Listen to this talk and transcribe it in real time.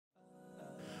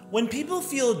When people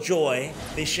feel joy,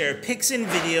 they share pics and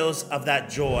videos of that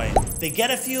joy. They get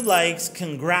a few likes,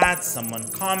 congrats, someone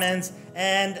comments,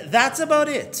 and that's about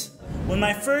it. When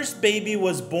my first baby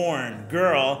was born,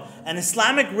 girl, an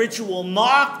Islamic ritual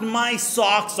knocked my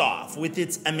socks off with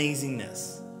its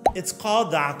amazingness. It's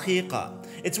called the aqiqah.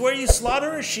 It's where you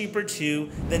slaughter a sheep or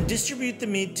two, then distribute the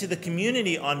meat to the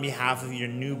community on behalf of your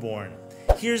newborn.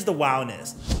 Here's the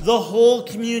wowness. The whole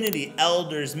community,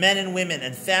 elders, men and women,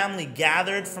 and family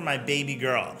gathered for my baby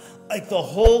girl. Like the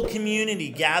whole community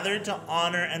gathered to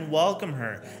honor and welcome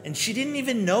her, and she didn't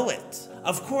even know it.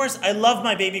 Of course, I love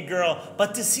my baby girl,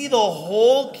 but to see the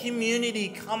whole community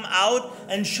come out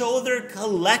and show their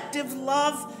collective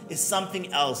love is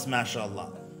something else,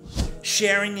 mashallah.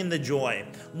 Sharing in the joy.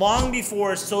 Long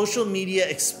before social media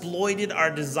exploited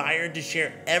our desire to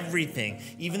share everything,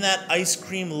 even that ice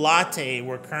cream latte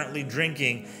we're currently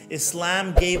drinking,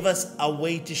 Islam gave us a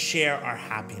way to share our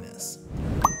happiness.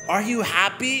 Are you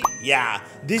happy? Yeah,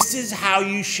 this is how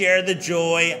you share the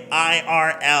joy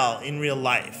IRL in real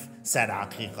life, said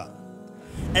Aqiqah.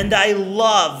 And I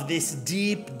love this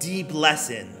deep, deep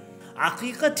lesson.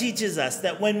 Aqiqah teaches us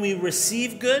that when we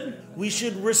receive good, we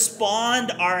should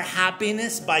respond our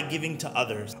happiness by giving to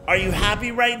others. Are you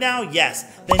happy right now? Yes.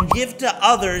 Then give to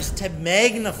others to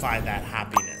magnify that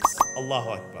happiness. Allahu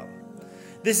Akbar.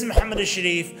 This is Muhammad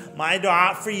Alshareef. My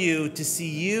dua for you to see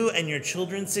you and your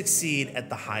children succeed at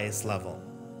the highest level.